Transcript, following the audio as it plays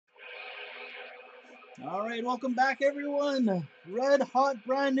All right, welcome back, everyone. Red hot,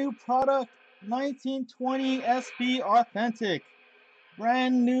 brand new product, 1920 SB Authentic,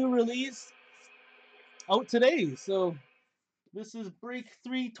 brand new release out today. So this is Break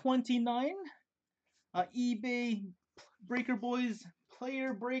 329, eBay Breaker Boys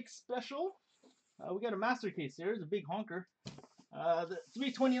Player Break Special. We got a master case here. It's a big honker. The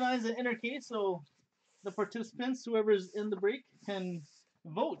 329 is an inner case, so the participants, whoever's in the break, can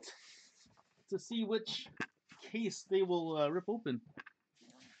vote to see which case they will rip open.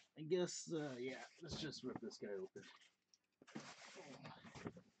 I guess, yeah, let's just rip this guy open.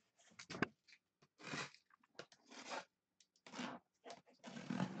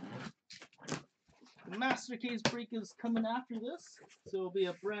 The master case break is coming after this, so it'll be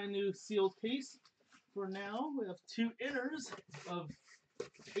a brand new sealed case. For now, we have two inners of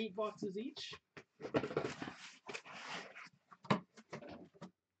 8 boxes each.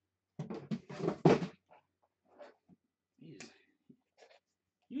 These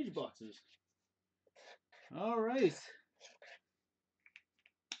huge boxes. All right.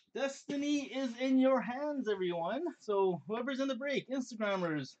 Destiny is in your hands, everyone. So whoever's in the break,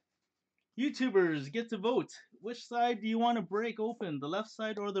 Instagrammers, YouTubers, get to vote. Which side do you want to break open? The left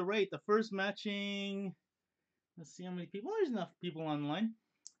side or the right? The first matching. Let's see how many people. There's enough people online.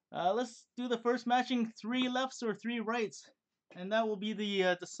 Let's do the first matching 3 lefts or 3 rights. And that will be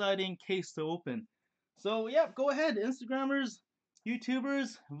the deciding case to open. So, yeah, go ahead. Instagrammers,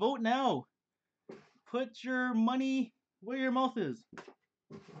 YouTubers, vote now. Put your money where your mouth is.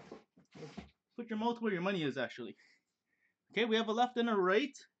 Put your mouth where your money is, actually. Okay, we have a left and a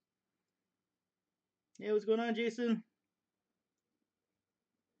right. Hey, what's going on, Jason?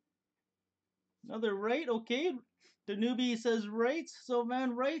 Another right, okay. The newbie says right, so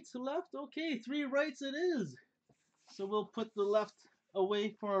Van right, left, okay. 3 rights it is. So we'll put the left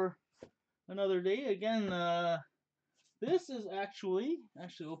away for another day. Again, this is actually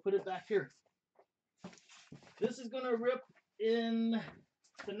we'll put it back here. This is gonna rip in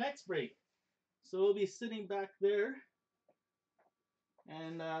the next break. So we'll be sitting back there.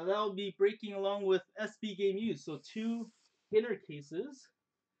 And that'll be breaking along with SB Game Use. So 2 inner cases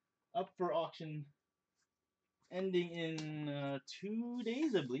up for auction ending in 2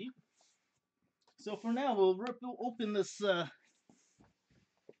 days, I believe. So for now, we'll open this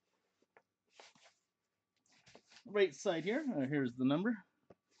right side here. Here's the number.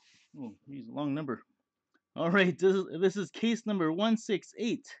 Oh, he's a long number. All right, this is case number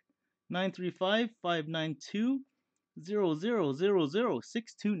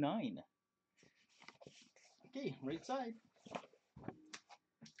 168-935-592-0000629. Okay, right side.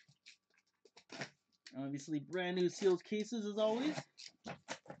 Obviously, brand new sealed cases as always.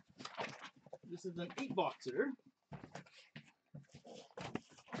 This is an 8-boxer.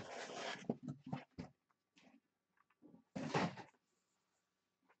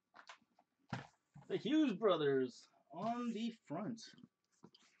 The Hughes brothers on the front.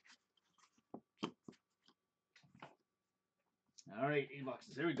 All right, 8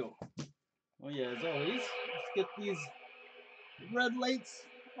 boxes. Here we go. Oh yeah, as always, let's get these red lights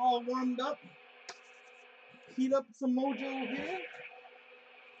all warmed up. Heat up some mojo here.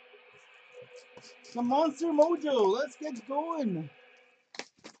 Some monster mojo. Let's get going.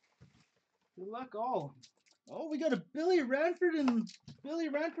 Good luck, all. Oh, we got a Billy Ranford fan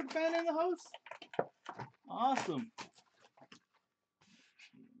in the house. Awesome.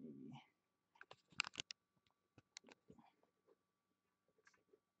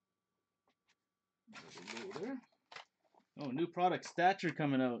 Oh, new product, Stature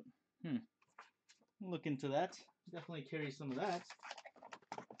coming out. Look into that. Definitely carry some of that.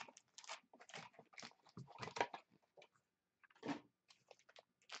 Okay,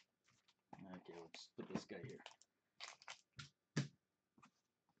 we'll just put this guy here.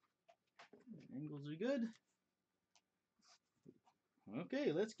 Angles are good.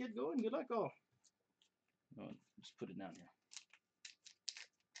 Okay, let's get going. Good luck, all. Oh, just put it down here.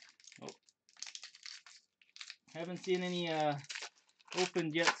 Oh, haven't seen any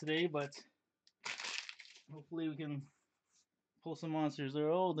opened yet today, but hopefully we can pull some monsters there.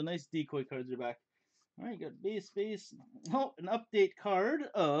 Oh, the nice decoy cards are back. All right, got base. Oh, an update card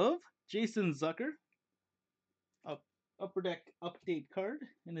of Jason Zucker. Upper Deck update card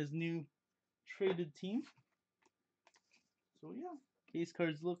in his new traded team. So yeah, base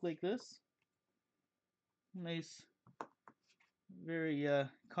cards look like this. Nice, very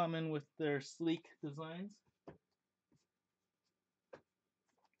common with their sleek designs.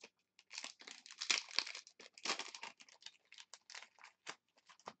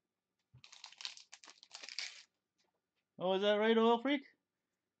 Oh, is that right, Oil Freak?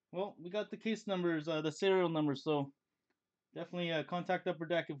 well, we got the case numbers, the serial numbers, so definitely contact Upper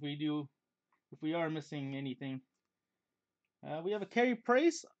Deck if we are missing anything. We have a Carey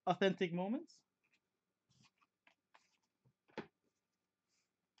Price, Authentic Moments.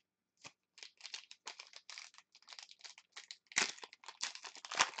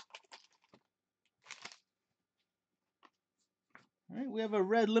 All right, we have a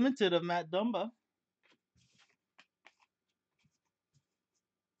Red Limited of Matt Dumba.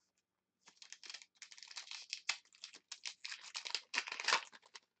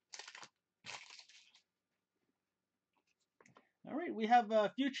 All right, we have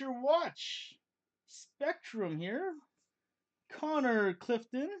a Future Watch Spectrum here. Connor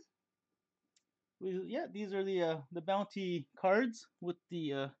Clifton. Yeah, these are the bounty cards with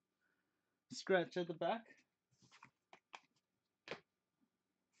the scratch at the back.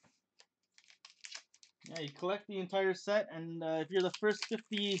 Yeah, you collect the entire set, and if you're the first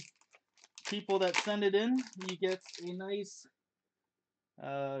 50 people that send it in, you get a nice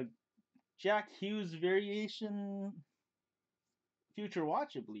Jack Hughes variation Future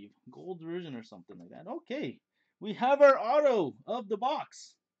Watch, I believe. Gold version or something like that. Okay, we have our auto of the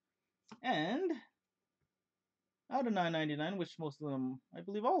box. And out of $9.99, which most of them, I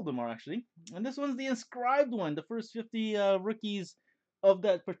believe all of them are actually. And this one's the inscribed one. The first 50 rookies of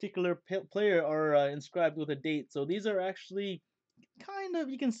that particular player are inscribed with a date. So these are actually kind of,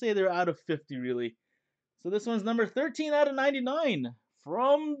 you can say they're out of 50 really. So this one's number 13 out of 99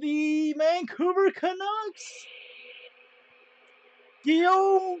 from the Vancouver Canucks.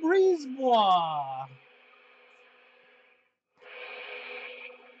 Guillaume Brisebois.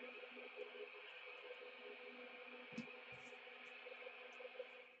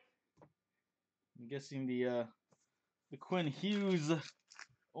 I'm guessing the Quinn Hughes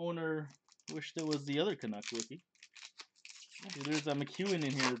owner wished it was the other Canuck rookie. There's a McEwen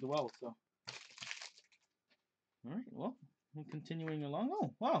in here as well. So, all right. Well, I'm continuing along.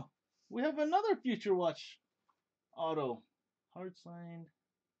 Oh, wow. We have another Future Watch auto, hard signed.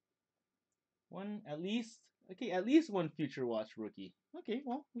 One at least. Okay, at least one Future Watch rookie. Okay,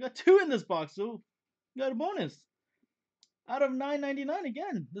 well, we got two in this box, so we got a bonus. Out of $9.99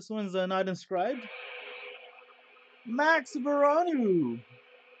 again. This one's not inscribed. Max Veranu.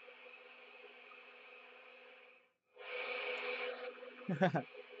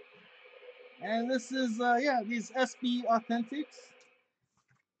 And this is, yeah, these SB Authentics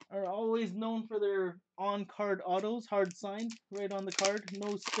are always known for their on-card autos, hard signed, right on the card.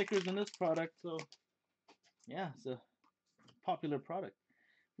 No stickers in this product, so yeah, it's a popular product.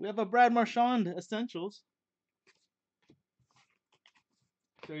 We have a Brad Marchand Essentials.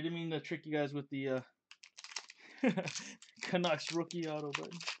 Sorry, I didn't mean to trick you guys with the Canucks rookie auto, but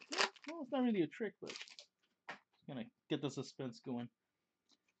well, it's not really a trick, but it's gonna get the suspense going.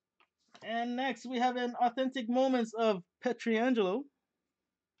 And next we have an Authentic Moments of Pietrangelo.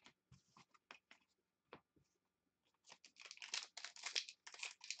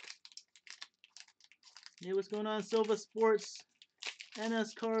 Hey, what's going on? Silva Sports,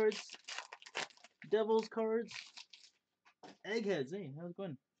 NS cards, Devils cards, Eggheads. Hey, how's it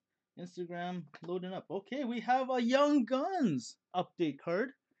going? Instagram loading up. Okay, we have a Young Guns update card.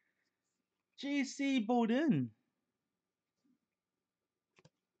 JC Bowden.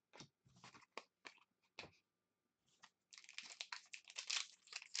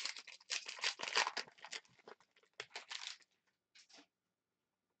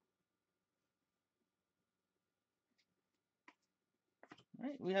 All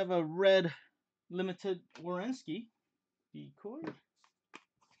right, we have a red limited Werenski decoy.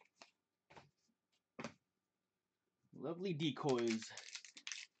 Lovely decoys.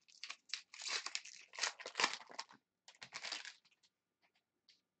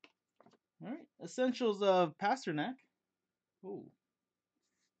 All right, Essentials of Pasternak. Oh,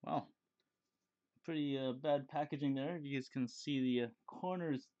 wow. Pretty bad packaging there. You guys can see the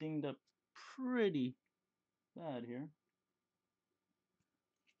corners dinged up pretty bad here.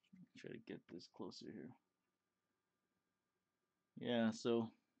 Try to get this closer here. Yeah,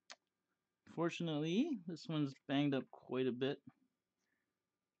 so fortunately, this one's banged up quite a bit.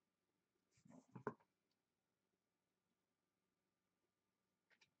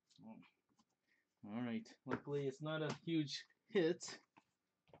 All right, luckily it's not a huge hit.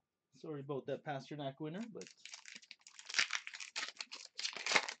 Sorry about that Pasternak winner, but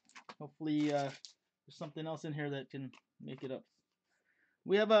hopefully there's something else in here that can make it up.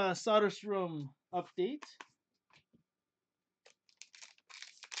 We have a Soderstrom update.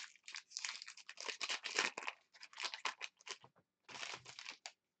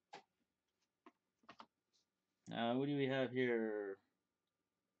 What do we have here?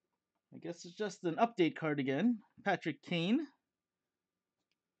 guess it's just an update card again. Patrick Kane.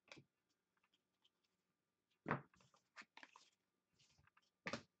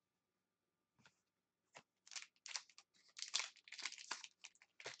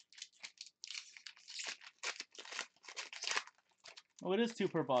 Oh, it is 2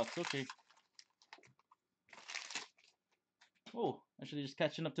 per box. Okay. Oh, actually just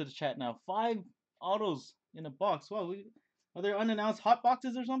catching up to the chat now. 5 autos in a box. Wow, are there unannounced hot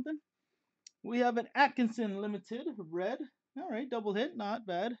boxes or something? We have an Atkinson Limited, red. All right, double hit, not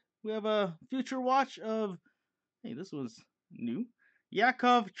bad. We have a Future Watch of, hey, this was new.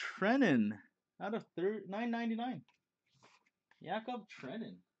 Yakov Trenin, out of $9.99. Yakov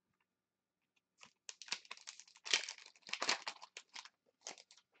Trenin.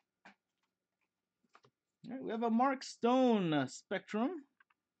 All right, we have a Mark Stone Spectrum.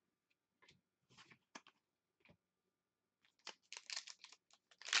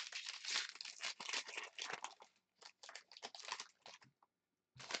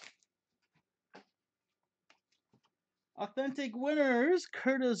 Authentic winners,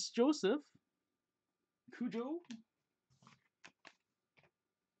 Curtis Joseph. Cujo.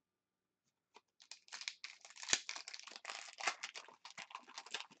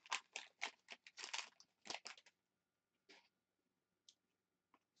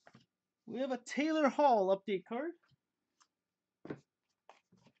 We have a Taylor Hall update card.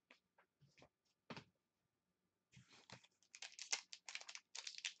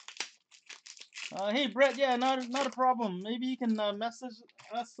 Hey Brett, yeah, not a problem. Maybe you can message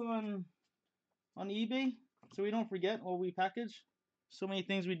us on eBay so we don't forget what we package. So many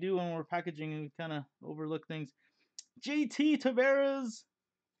things we do when we're packaging and we kind of overlook things. JT Tavares,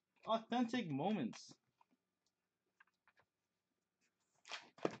 authentic moments.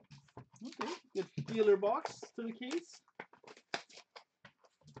 Okay, good feeler box to the case.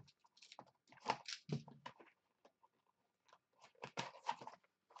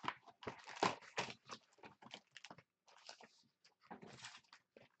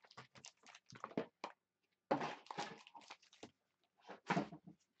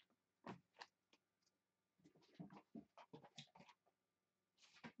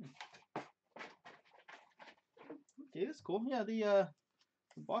 Okay, that's cool. Yeah, the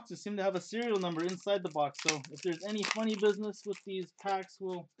boxes seem to have a serial number inside the box, so if there's any funny business with these packs,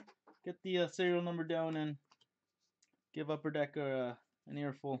 we'll get the serial number down and give Upper Deck an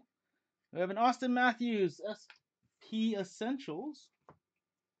earful. We have an Austin Matthews SP Essentials.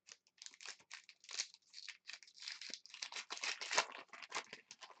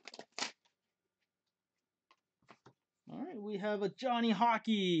 All right, we have a Johnny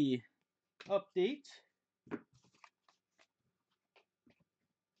Hockey update.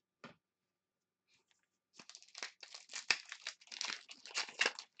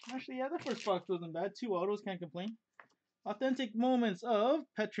 Actually, yeah, the first box wasn't bad. 2 autos, can't complain. Authentic moments of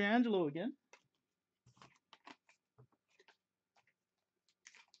Pietrangelo again.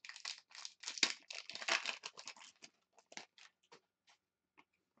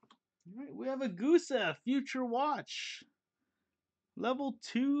 All right, we have a Gusev Future Watch. Level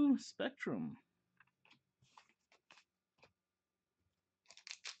 2 Spectrum.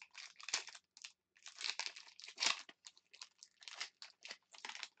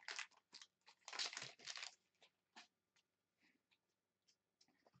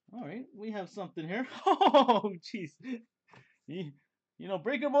 All right, we have something here. Oh, jeez. You know,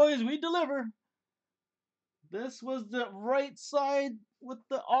 Breaker Boys, we deliver. This was the right side with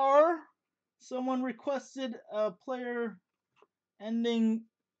the R. Someone requested a player ending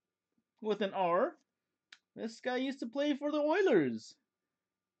with an R. This guy used to play for the Oilers.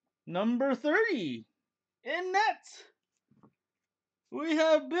 Number 30. In net, we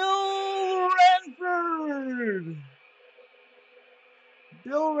have Bill Ranford.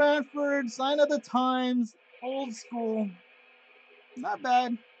 Bill Ranford, sign of the times, old school. Not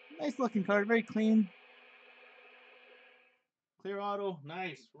bad. Nice looking card, very clean. Clear auto,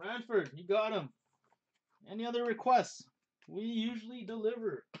 nice. Ranford, you got him. Any other requests? We usually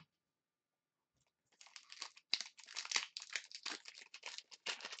deliver.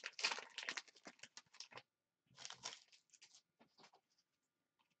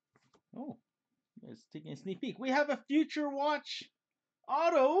 Oh, it's taking a sneak peek. We have a Future Watch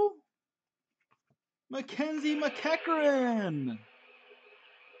auto. Mackenzie McEachran.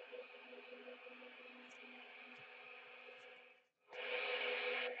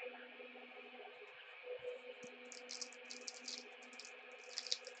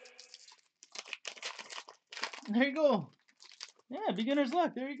 There you go. Yeah, beginner's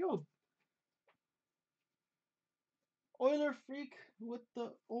luck. There you go. Oiler Freak with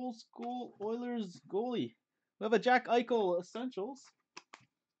the old school Oilers goalie. We have a Jack Eichel Essentials.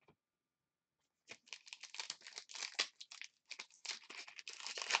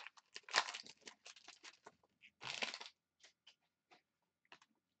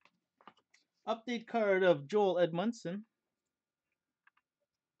 Update card of Joel Edmundson.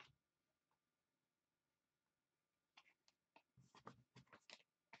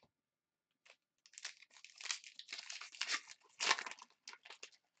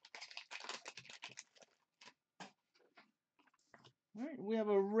 All right, we have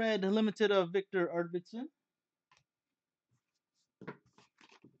a red limited of Victor Arvidsson.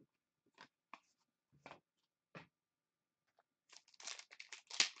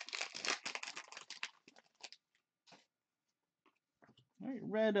 All right,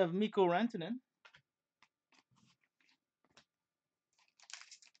 red of Mikko Rantanen.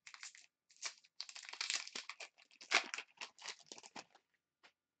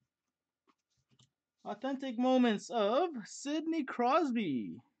 Authentic moments of Sidney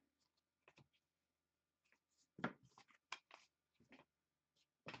Crosby.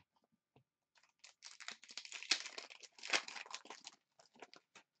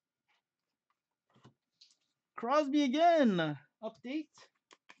 Crosby again. Update.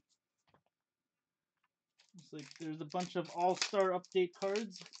 Looks like there's a bunch of all-star update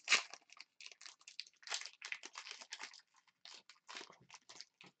cards.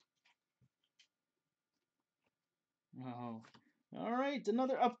 Oh. All right,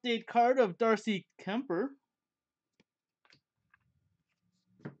 another update card of Darcy Kemper.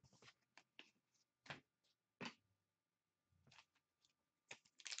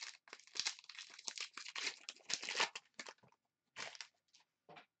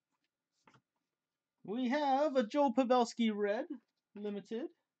 We have a Joe Pavelski red, limited,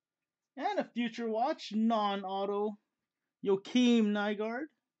 and a Future Watch non-auto Joakim Nygard.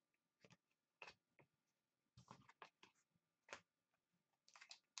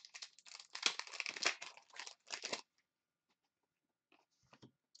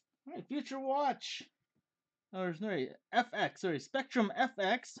 All right, Future Watch. Or sorry, FX. Sorry, Spectrum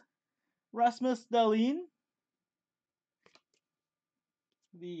FX. Rasmus Dahlin.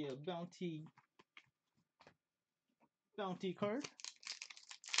 The bounty card.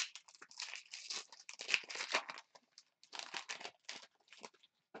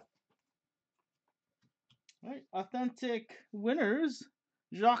 All right, authentic winners.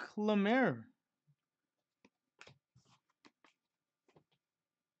 Jacques Lemaire.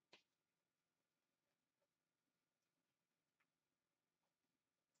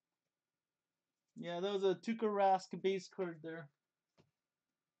 Yeah, that was a Tuukka Rask base card there.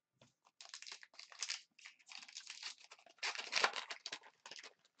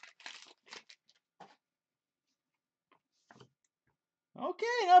 Okay,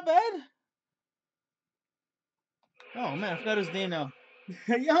 not bad. Oh man, I forgot his name now.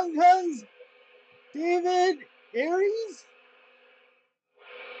 Young Guns, David Aries.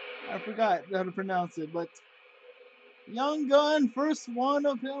 I forgot how to pronounce it, but Young Gun, first one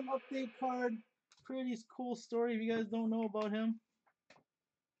of him, update card. Pretty cool story if you guys don't know about him.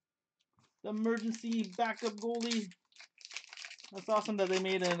 The emergency backup goalie. That's awesome that they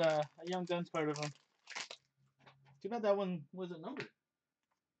made a Young Guns part of him. Too bad that one wasn't numbered.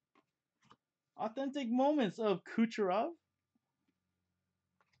 Authentic moments of Kucherov.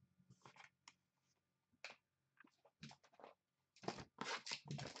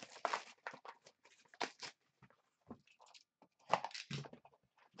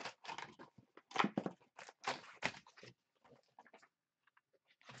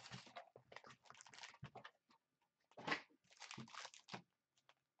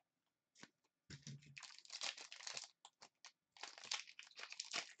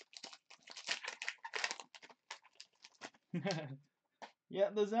 Yeah,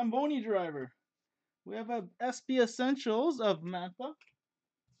 the Zamboni driver. We have a SP Essentials of Mantha.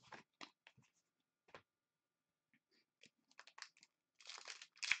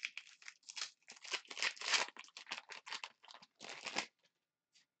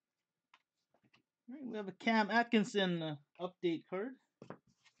 Right, we have a Cam Atkinson update card.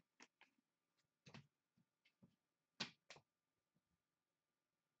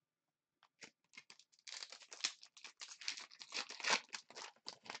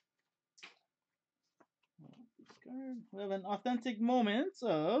 We have an authentic moment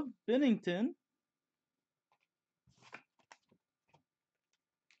of Binnington.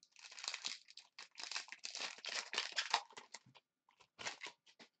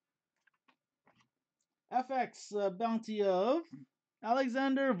 FX bounty of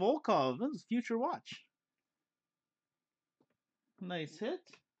Alexander Volkov. This is Future Watch. Nice hit.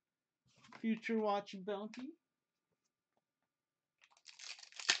 Future Watch Bounty.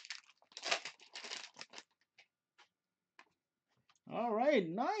 All right,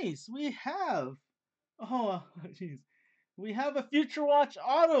 nice. We have, oh, jeez, we have a Future Watch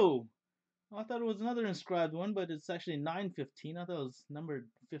Auto. I thought it was another inscribed one, but it's actually 915. I thought it was numbered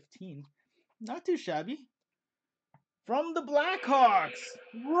 15. Not too shabby. From the Blackhawks,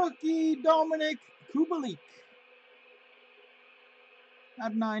 rookie Dominic Kubalik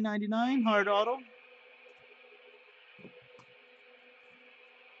at $9.99, hard auto.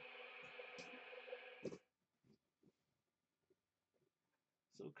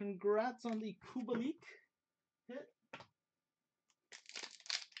 So congrats on the Kubalik hit.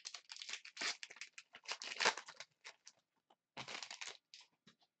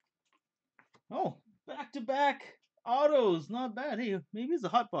 Oh, back-to-back autos, not bad. Hey, maybe it's a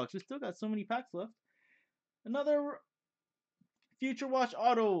hot box. We still got so many packs left. Another Future Watch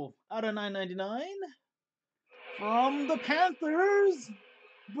auto out of $9.99 from the Panthers,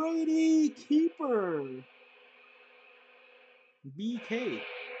 Brady Keeper, BK.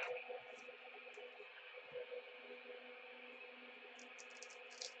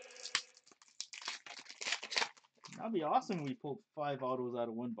 That'd be awesome if we pulled 5 autos out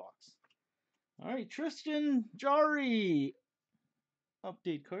of one box. All right, Tristan Jarry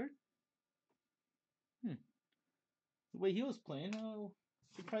update card. The way he was playing, oh,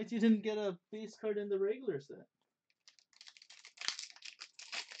 surprised he didn't get a base card in the regular set.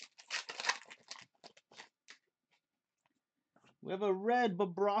 We have a red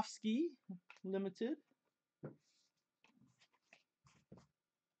Bobrovsky limited.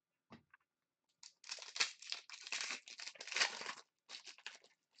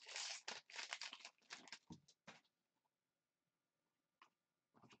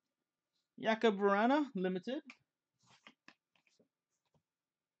 Jakub Vrana limited.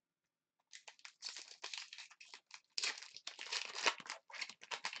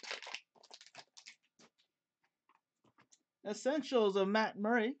 Essentials of Matt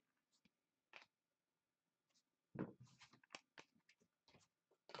Murray.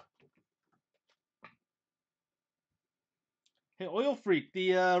 Hey, Oil Freak,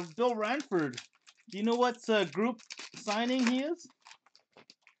 the Bill Ranford. Do you know what group signing he is?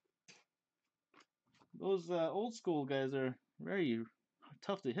 Those old school guys are very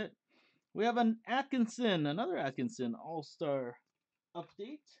tough to hit. We have an Atkinson, another Atkinson All-Star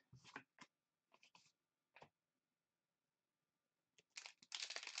update.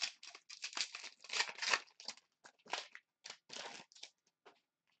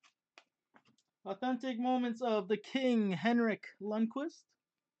 Authentic moments of the King, Henrik Lundqvist.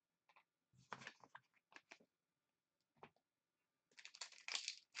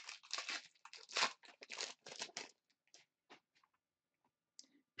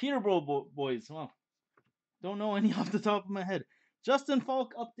 Peterborough boys. Well, don't know any off the top of my head. Justin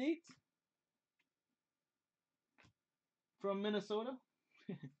Falk update from Minnesota.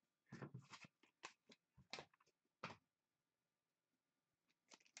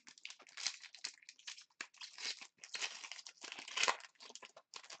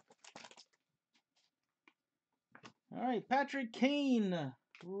 All right, Patrick Kane,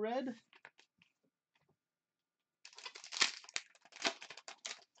 red.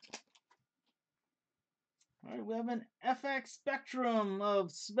 All right, we have an FX Spectrum of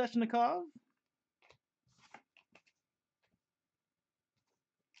Svechnikov.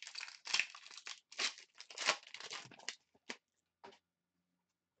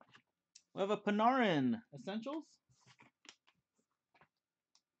 We have a Panarin Essentials.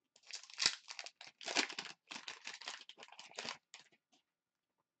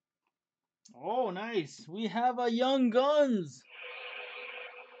 Oh, nice. We have a Young Guns.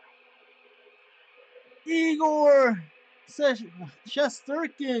 Igor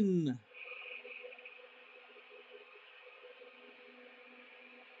Shesterkin.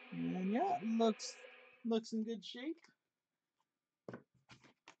 And yeah, looks in good shape.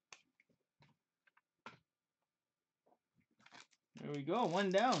 There we go, one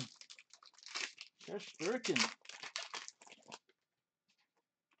down. Shesterkin.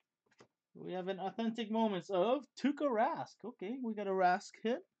 We have an Authentic Moments of Tuukka Rask. Okay, we got a Rask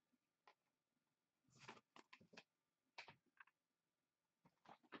hit.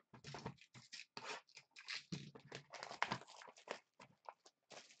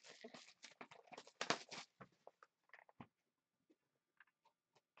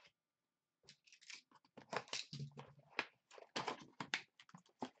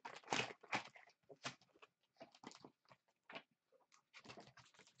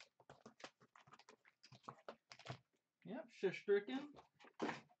 Yeah, Yep, Shesterkin.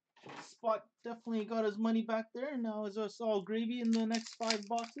 Spot definitely got his money back there. Now is us all gravy in the next 5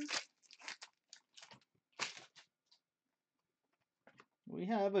 boxes. We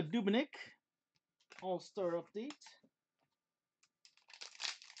have a Dubnik All-Star update.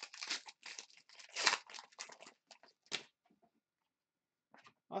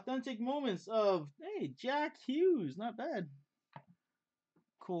 Authentic moments of, hey, Jack Hughes. Not bad.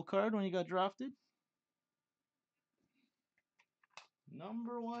 Cool card when he got drafted.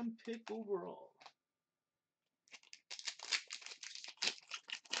 #1 pick overall.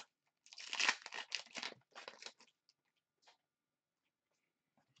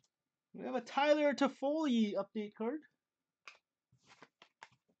 We have a Tyler Toffoli update card.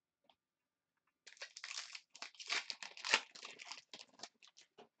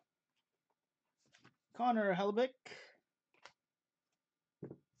 Connor Hellebuck.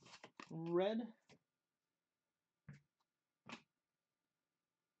 Red.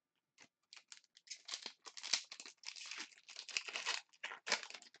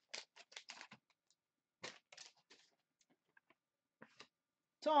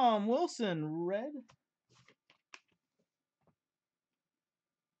 Tom Wilson, red.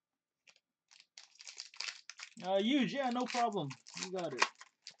 Huge, yeah, no problem. You got it.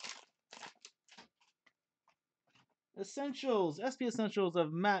 Essentials, SP Essentials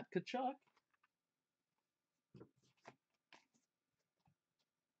of Matt Tkachuk.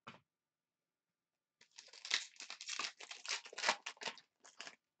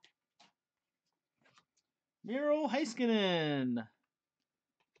 Miro Heiskanen.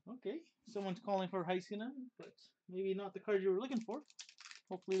 Okay, someone's calling for Heiskanen, but maybe not the card you were looking for.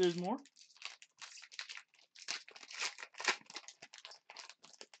 Hopefully there's more.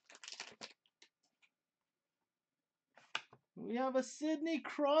 We have a Sidney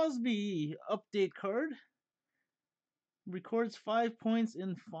Crosby update card. Records 5 points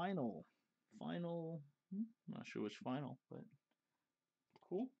in final. Final, not sure which final, but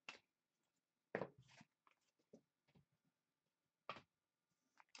cool.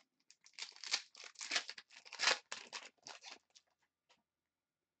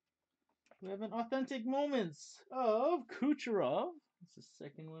 We have an Authentic Moments of Kucherov. That's the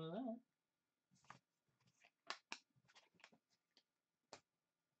second one of that.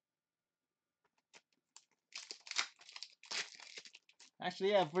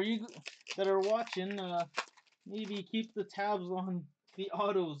 Actually, yeah, for you that are watching, maybe keep the tabs on the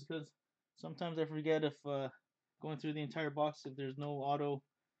autos, because sometimes I forget if going through the entire box, if there's no auto,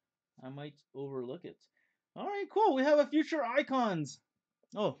 I might overlook it. Alright, cool. We have a Future Icons.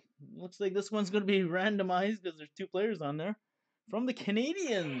 Oh, looks like this one's going to be randomized because there's 2 players on there. From the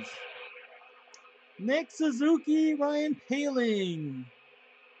Canadians, Nick Suzuki, Ryan Poehling.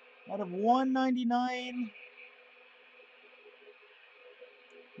 Out of 199,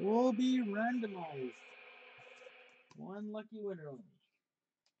 will be randomized. One lucky winner only.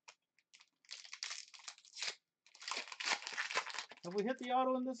 Have we hit the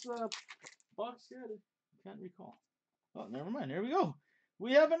auto in this box yet? I can't recall. Oh, never mind. Here we go.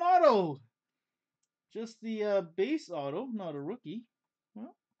 We have an auto. Just the base auto, not a rookie.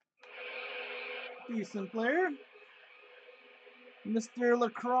 Well, decent player. Mr.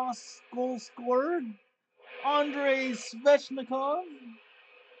 Lacrosse goal scorer, Andrei Svechnikov.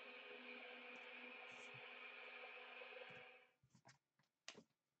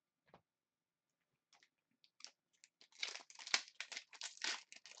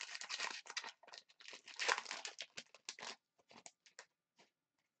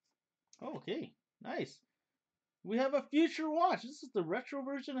 Okay, nice. We have a Future Watch. This is the retro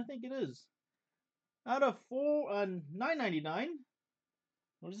version, I think it is. Out of 9.99.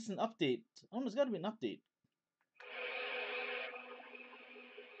 Or is this an update? Oh, it's got to be an update.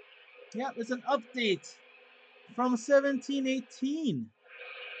 Yeah, it's an update from 1718.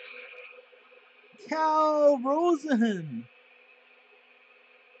 Cal Rosen.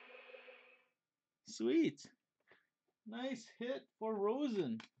 Sweet. Nice hit for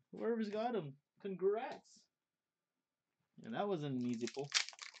Rosen. Whoever's got him. Congrats. And that wasn't an easy pull.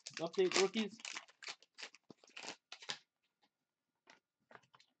 Update rookies.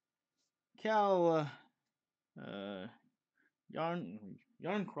 Cal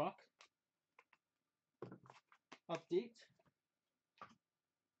Yarncroc. Update.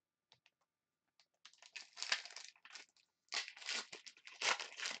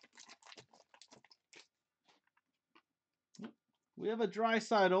 We have a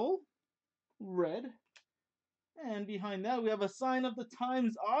Draisaitl, red. And behind that, we have a Sign of the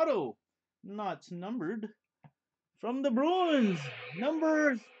Times auto, not numbered. From the Bruins,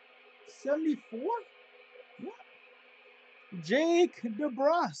 number 74? What? Jake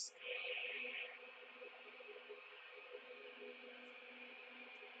DeBrusque.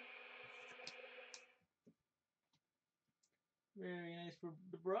 Very nice for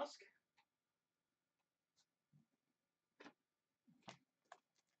DeBrusque.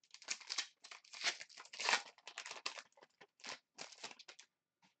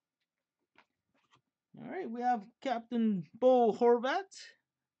 All right, we have Captain Bo Horvat.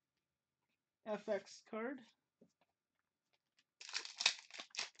 FX card.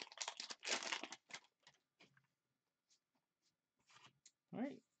 All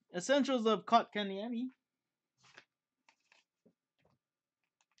right, Essentials of Kotkaniemi.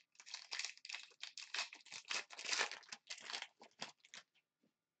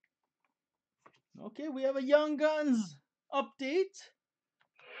 Okay, we have a Young Guns update.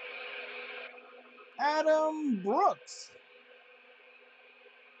 Adam Brooks.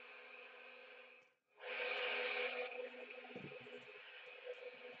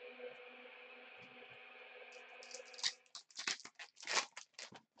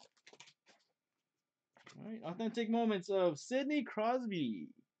 All right, Authentic Moments of Sidney Crosby.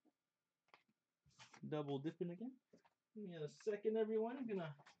 Double dipping again. Give me a second, everyone. I'm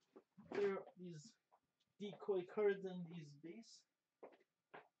gonna clear up these decoy cards and these base.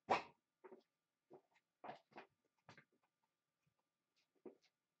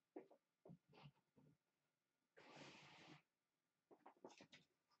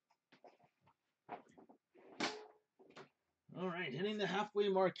 All right, hitting the halfway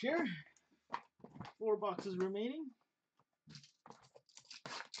mark here. 4 boxes remaining.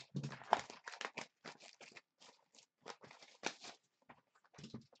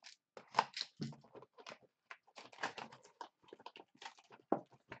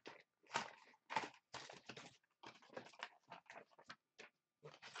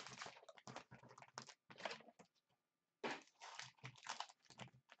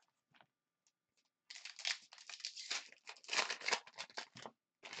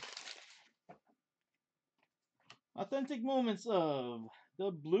 Authentic Moments of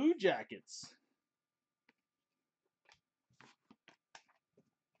the Blue Jackets.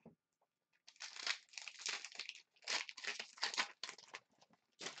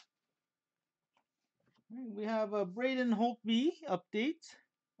 We have a Braden Holtby update,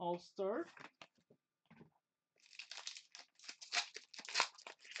 All-Star.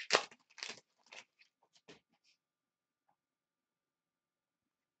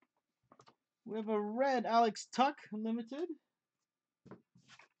 We have a red Alex Tuck limited.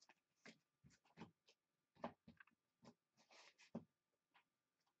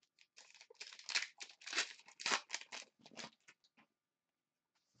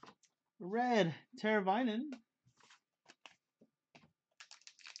 Red Teravainen.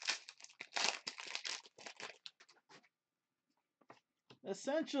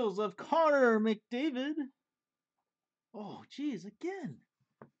 Essentials of Connor McDavid. Oh, geez, again.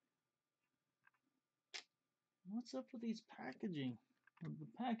 What's up with these packaging? The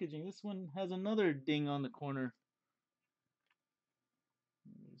packaging. This one has another ding on the corner.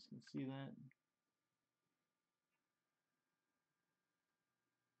 You guys can see that.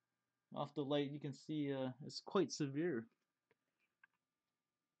 Off the light, you can see it's quite severe.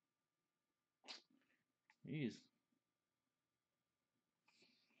 Jeez.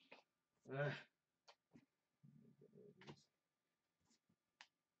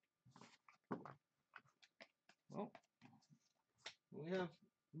 Well, we have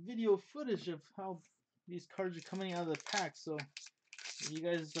video footage of how these cards are coming out of the pack, so if you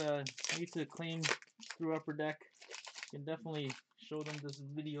guys need to claim through Upper Deck, you can definitely show them this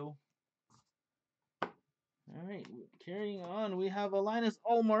video. Alright, carrying on, we have a Linus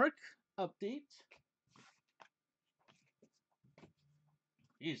Ullmark update.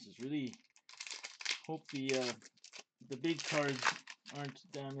 Jesus, really hope the big cards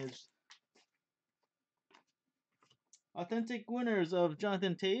aren't damaged. Authentic winners of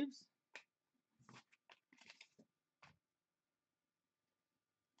Jonathan Taves.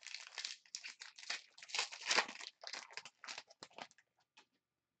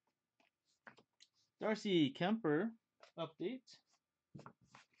 Darcy Kemper update.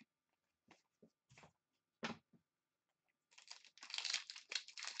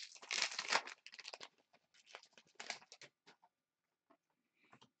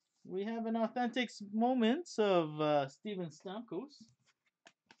 We have an Authentic Moments of Steven Stamkos.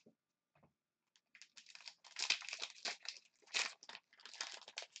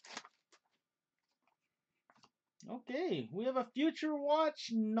 Okay, we have a Future Watch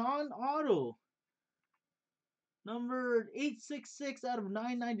non-auto. Number 866 out of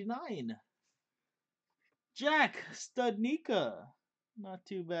 999. Jack Studnicka. Not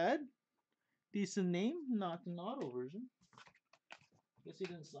too bad. Decent name. Not an auto version. Guess he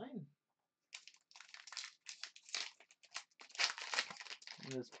didn't sign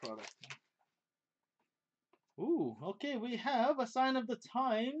this product. Ooh, okay, we have a sign of the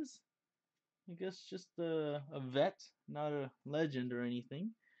times. I guess just a vet, not a legend or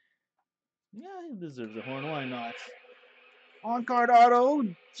anything. Yeah, he deserves a horn. Why not? On card auto,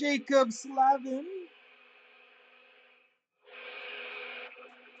 Jacob Slavin.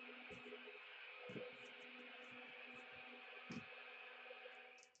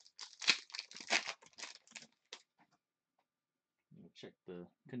 Check the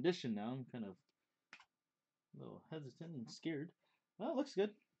condition now. I'm kind of a little hesitant and scared. Well, it looks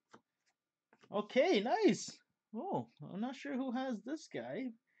good. Okay, nice. Oh, I'm not sure who has this guy.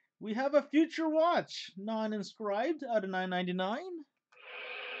 We have a Future Watch, non-inscribed, out of $9.99.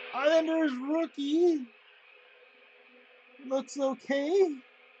 Islanders rookie. Looks okay.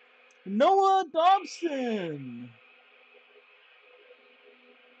 Noah Dobson.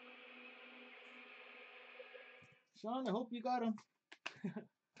 Sean, I hope you got him.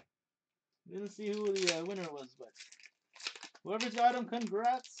 Didn't see who the winner was, but whoever's got him,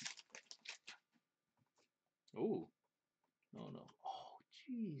 congrats. Oh, no, no. Oh,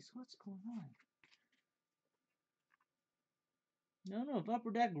 jeez, what's going on? No, if Upper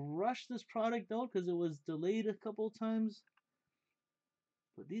Deck rushed this product out because it was delayed a couple times.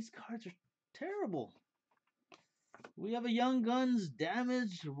 But these cards are terrible. We have a Young Guns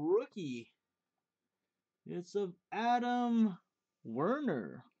damaged rookie. It's of Adam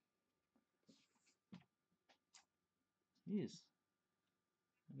Werner. Jeez.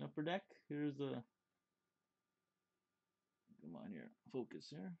 An Upper Deck. Here's a. Come on here. Focus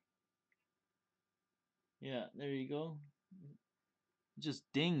here. Yeah, there you go.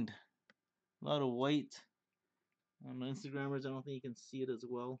 Just dinged. A lot of white. On my Instagrammers, I don't think you can see it as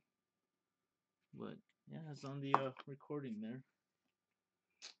well. But yeah, it's on the recording there.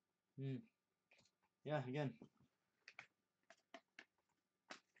 Yeah, again.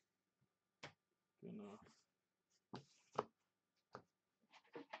 Gonna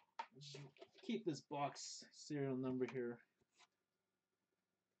keep this box serial number here.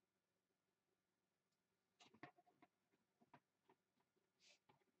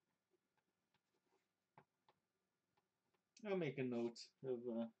 I'll make a note of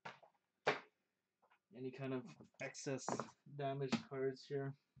any kind of excess damaged cards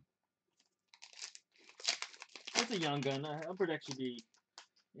here. It's a Young Gun. Upper Deck should be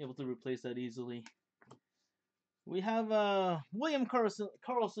able to replace that easily. We have William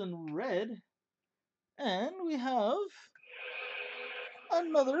Carlson red, and we have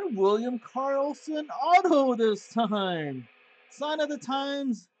another William Carlson auto this time. Sign of the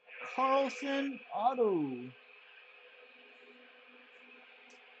Times, Carlson auto.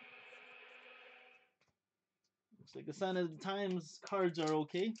 Looks like the Sign of the Times cards are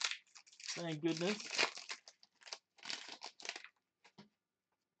okay. Thank goodness.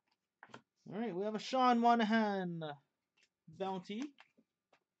 Alright, we have a Sean Monahan bounty.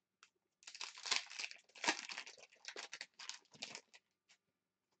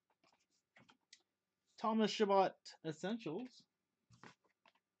 Thomas Chabot Essentials.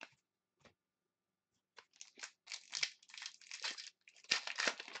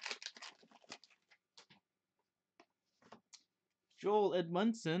 Joel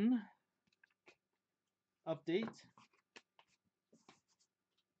Edmundson update.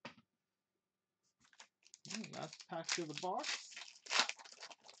 Last pack to the box.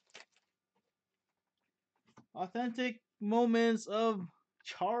 Authentic Moments of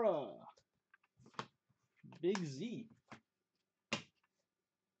Chara. Big Z.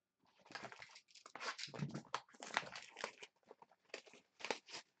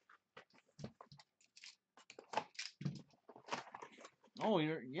 Oh,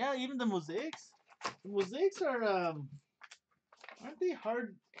 yeah, even the mosaics. The mosaics are aren't they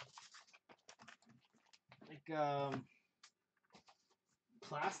hard? Like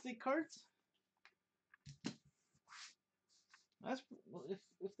plastic cards. That's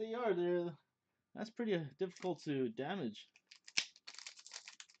if they are, that's pretty difficult to damage.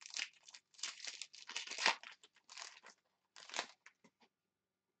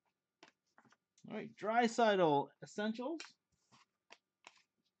 All right, Draisaitl Essentials.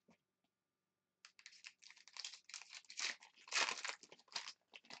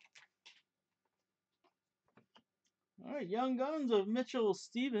 All right, Young Guns of Mitchell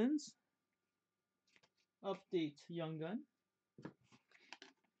Stevens. Update Young Gun.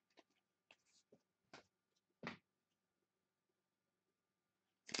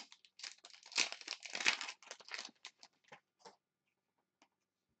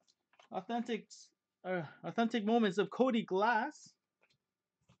 authentic, authentic moments of Cody Glass.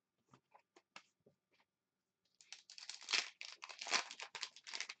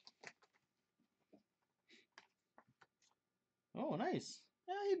 Oh, nice.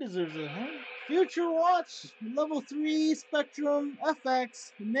 Yeah, he deserves it, huh? Future Watch, level 3 Spectrum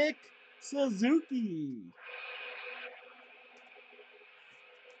FX, Nick Suzuki.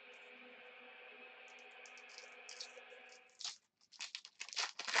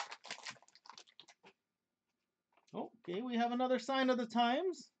 Okay, we have another sign of the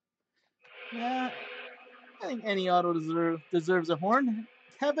times. Yeah, I think any auto deserves a horn.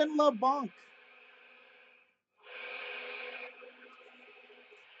 Kevin LeBlanc.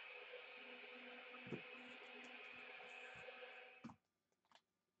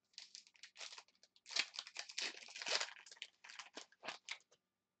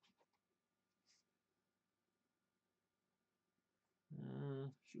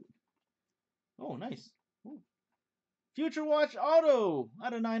 Shoot. Oh, nice. Ooh. Future Watch Auto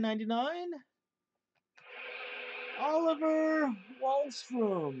out of $9.99. Oliver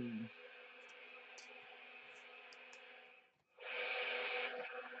Wallstrom.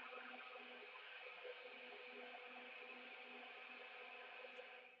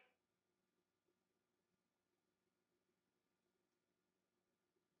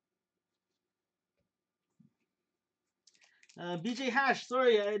 BJ Hash,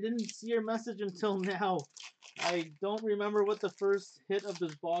 sorry, I didn't see your message until now. I don't remember what the first hit of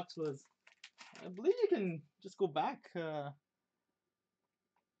this box was. I believe you can just go back on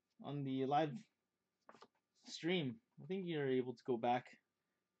the live stream. I think you're able to go back.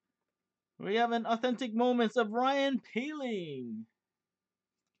 We have an authentic moments of Ryan Paling.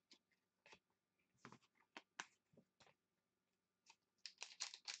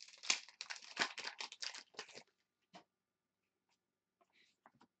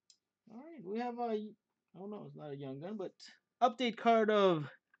 All right, we have a, oh no, it's not a young gun, but update card of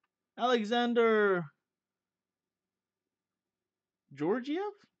Alexander Georgiev.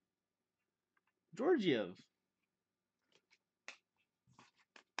 Georgiev.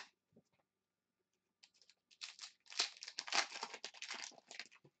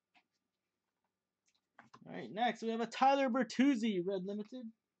 All right, next we have a Tyler Bertuzzi Red Limited.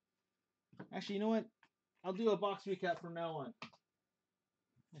 Actually, you know what? I'll do a box recap from now on.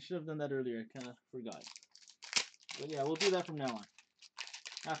 I should have done that earlier. I kind of forgot. But yeah, we'll do that from now on.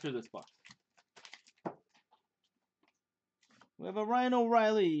 After this box. We have a Ryan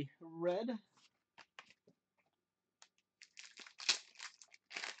O'Reilly Red.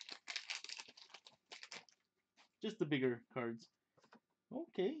 Just the bigger cards.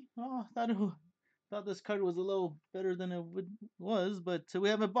 Okay. Oh, thought this card was a little better than it was, but we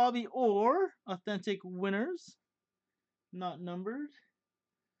have a Bobby Orr authentic winners, not numbered.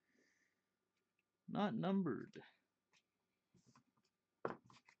 Not numbered.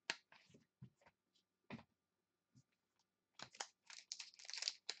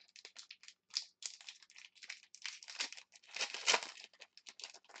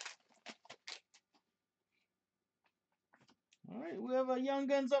 All right, we have a Young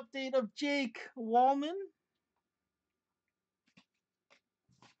Guns update of Jake Wallman.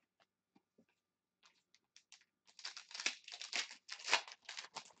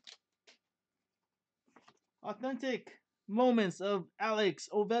 Authentic moments of Alex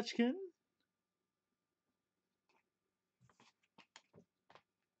Ovechkin.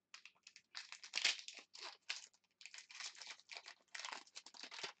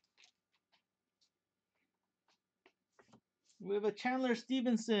 We have a Chandler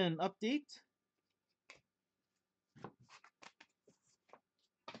Stevenson update.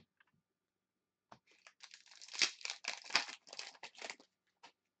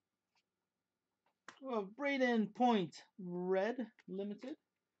 We have Braden Point Red Limited.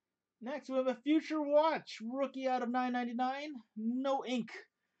 Next, we have a Future Watch rookie out of $9.99. No ink.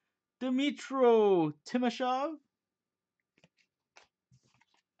 Dmitro Timashov.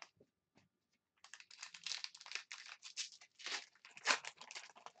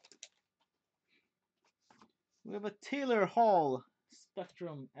 We have a Taylor Hall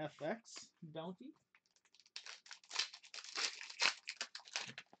Spectrum FX Bounty.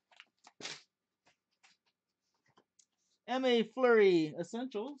 M.A. Fleury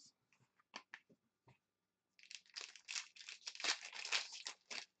Essentials.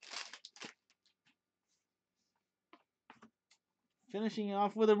 Finishing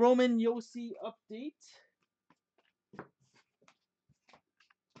off with a Roman Yossi update.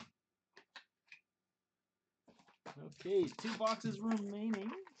 Okay, 2 boxes remaining.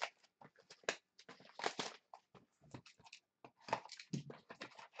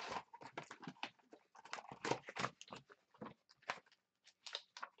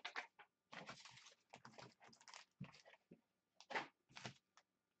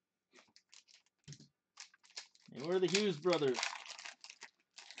 Or the Hughes brothers.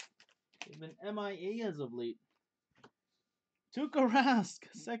 They've been MIA as of late. Tuukka Rask,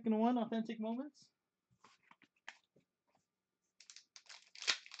 second one, Authentic Moments.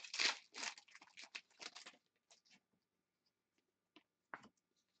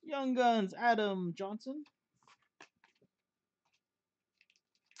 Young Guns, Adam Johnson.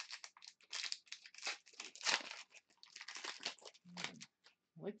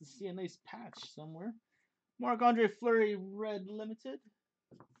 I'd like to see a nice patch somewhere. Marc-Andre Fleury, Red Limited.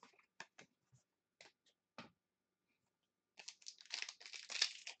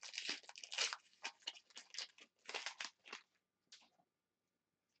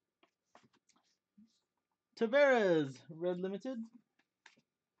 Tavares, Red Limited.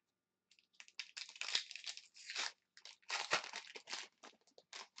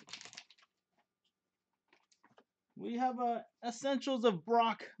 We have Essentials of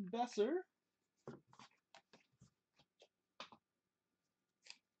Brock Besser.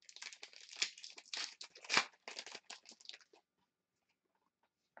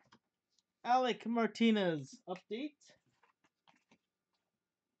 Alec Martinez update.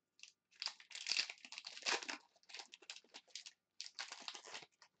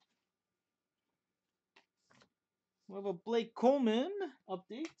 We have a Blake Coleman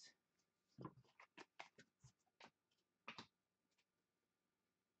update.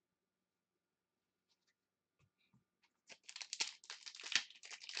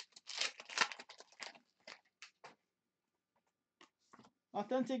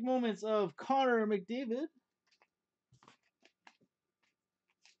 Authentic Moments of Connor McDavid.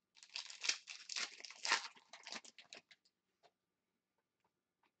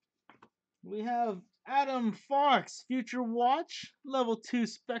 We have Adam Fox, Future Watch, Level 2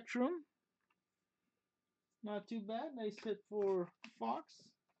 Spectrum. Not too bad. Nice hit for Fox.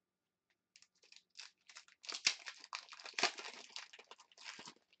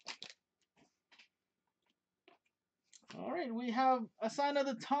 All right, we have a Sign of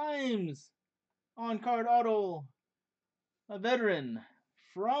the Times on card auto. A veteran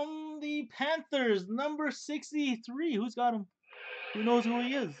from the Panthers, number 63. Who's got him? Who knows who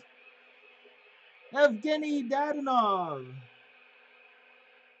he is? Evgeny Dadonov.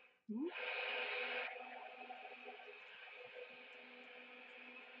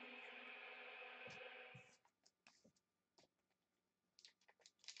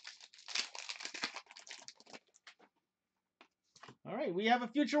 All right, we have a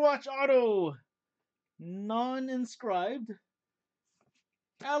Future Watch auto, non-inscribed.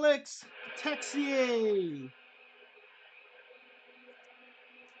 Alex Texier.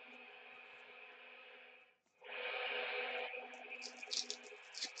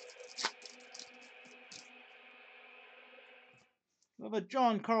 We have a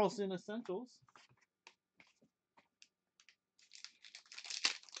John Carlson Essentials.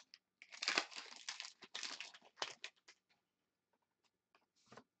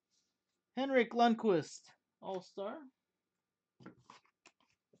 Henrik Lundqvist, All-Star.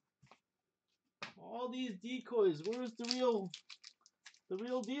 All these decoys. Where's the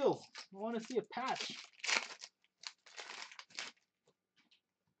real deal? I want to see a patch.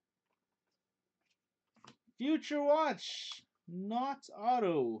 Future Watch, not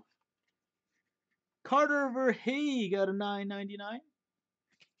auto. Carter Verhaeghe got a $9.99.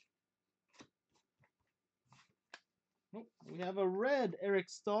 Oh, we have a red Eric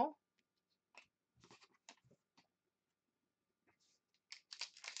Stahl.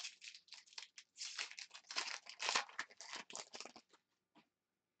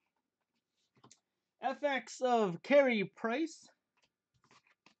 FX of Carey Price.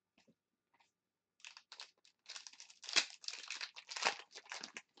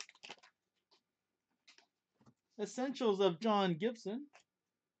 Essentials of John Gibson.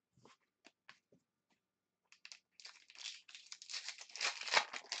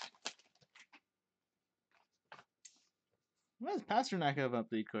 Why does Pasternak have an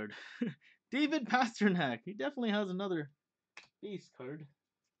update card? David Pasternak. He definitely has another base card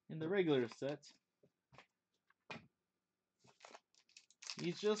in the regular set.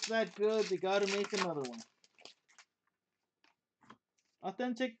 He's just that good. They got to make another one.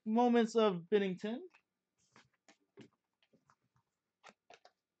 Authentic Moments of Binnington.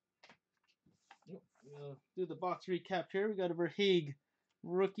 We'll do the box recap here. We got a Verhaeghe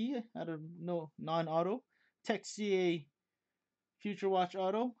rookie out of non-auto. Texier Future Watch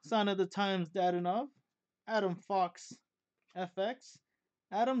auto. Sign of the Times Dadonov. Adam Fox FX.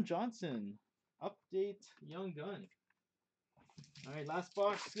 Adam Johnson update Young Gun. All right, last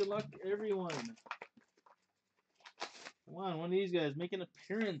box. Good luck, everyone. Come on, one of these guys make an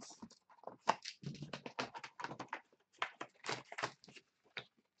appearance.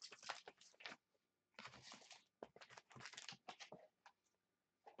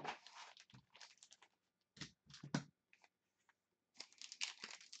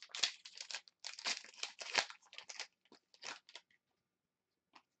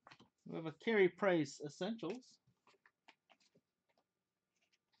 We have a Carey Price Essentials.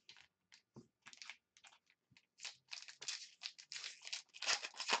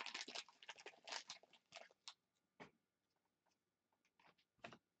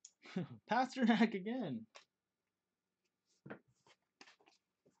 Pasternak again.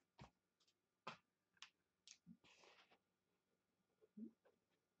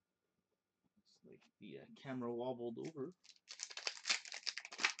 Looks like the camera wobbled over.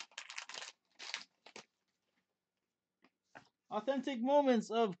 Authentic moments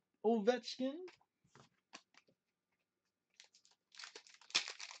of Ovechkin.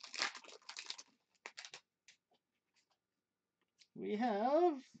 We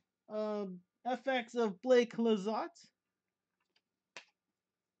have FX of Blake Lizotte.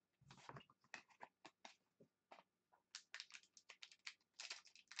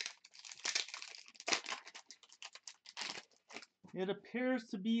 It appears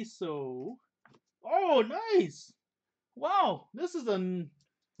to be so. Oh, nice! Wow, this is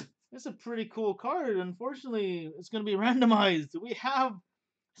a pretty cool card. Unfortunately, it's going to be randomized. We have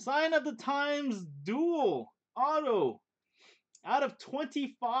Sign of the Times Dual Auto. Out of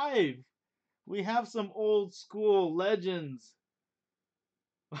 25, we have some old school legends.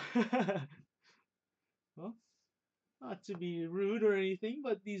 Well, not to be rude or anything,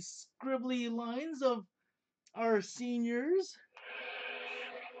 but these scribbly lines of our seniors.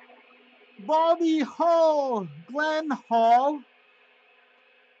 Bobby Hall, Glenn Hall,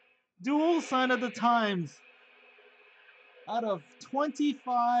 dual Sign of the Times. Out of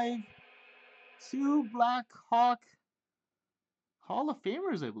 25, 2 Black Hawk Hall of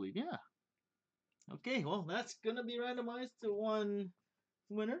Famers, I believe. Yeah. Okay, well, that's going to be randomized to one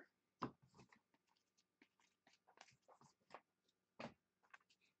winner.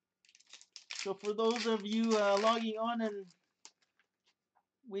 So for those of you logging on and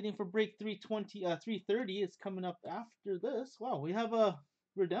waiting for break 330, it's coming up after this. Wow, we have a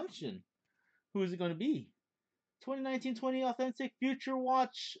redemption. Who is it going to be? 2019-20 Authentic Future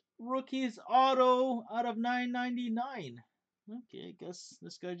Watch Rookies Auto out of 999. Okay, I guess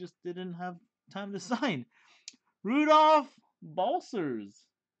this guy just didn't have time to sign. Rudolph Balsers.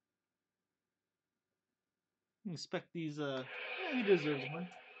 Inspect these. Yeah, he deserves one.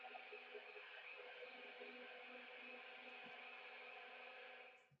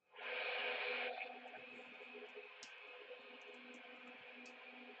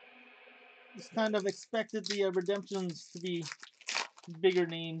 Just kind of expected the redemptions to be bigger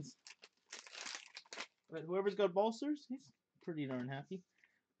names. But whoever's got Balsers, he's pretty darn happy.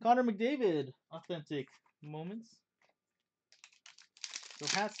 Connor McDavid, authentic moments. So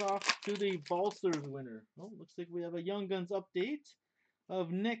hats off to the Balsers winner. Oh, looks like we have a Young Guns update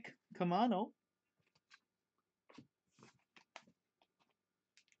of Nick Camano.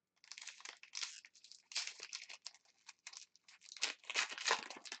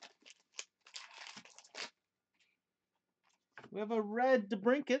 We have a red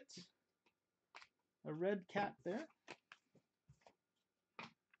DeBrincat. A red cat there.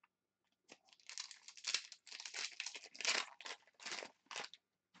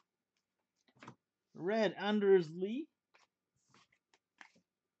 Red Anders Lee.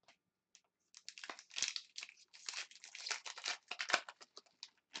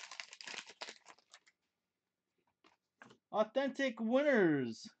 Authentic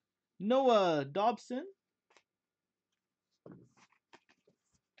winners. Noah Dobson.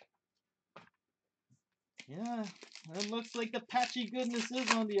 Yeah, it looks like the patchy goodness is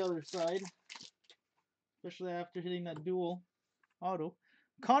on the other side. Especially after hitting that dual auto.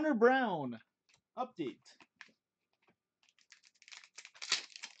 Connor Brown. Update.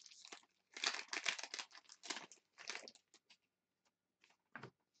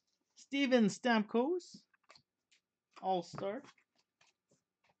 Steven Stamkos. All-Star.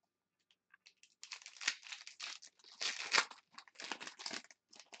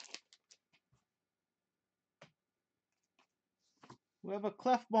 We have a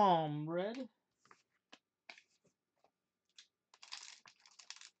Clefbaum red.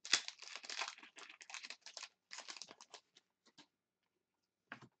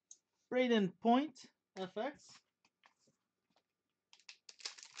 Braden Point FX.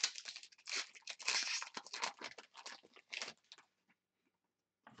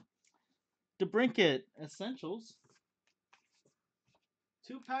 DeBrincat Essentials.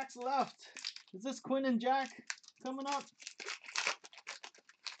 2 packs left. Is this Quinn and Jack coming up?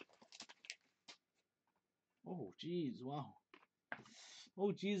 Oh, geez, wow.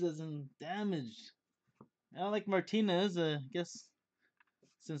 Oh, geez, as in damaged. I like Martinez. I guess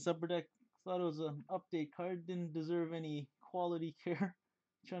since Upper Deck thought it was an update card, didn't deserve any quality care.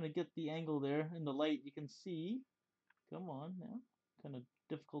 Trying to get the angle there in the light. You can see. Come on now. Kind of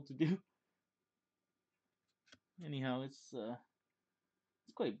difficult to do. Anyhow, it's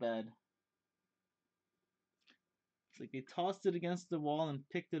quite bad. It's like they tossed it against the wall and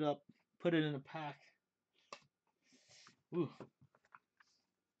picked it up, put it in a pack. Ooh.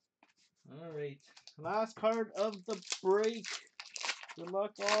 All right. Last card of the break. Good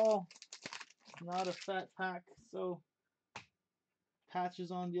luck, all. It's not a fat pack, so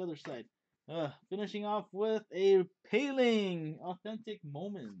patches on the other side. Finishing off with a Paling Authentic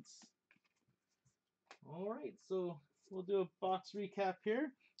Moments. All right, so we'll do a box recap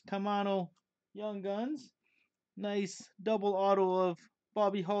here. Kamano Young Guns. Nice double auto of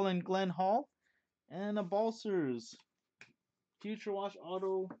Bobby Hull and Glenn Hall. And a Balsers Future Watch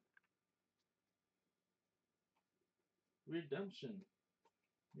auto redemption.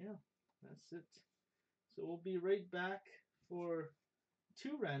 Yeah, that's it. So we'll be right back for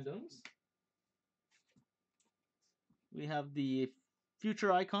 2 randoms. We have the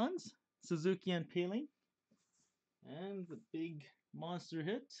Future Icons, Suzuki and Paling, and the big monster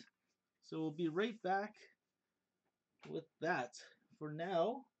hit. So we'll be right back with that. For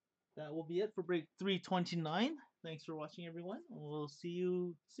now, that will be it for break 329. Thanks for watching, everyone. We'll see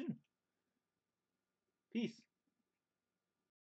you soon. Peace.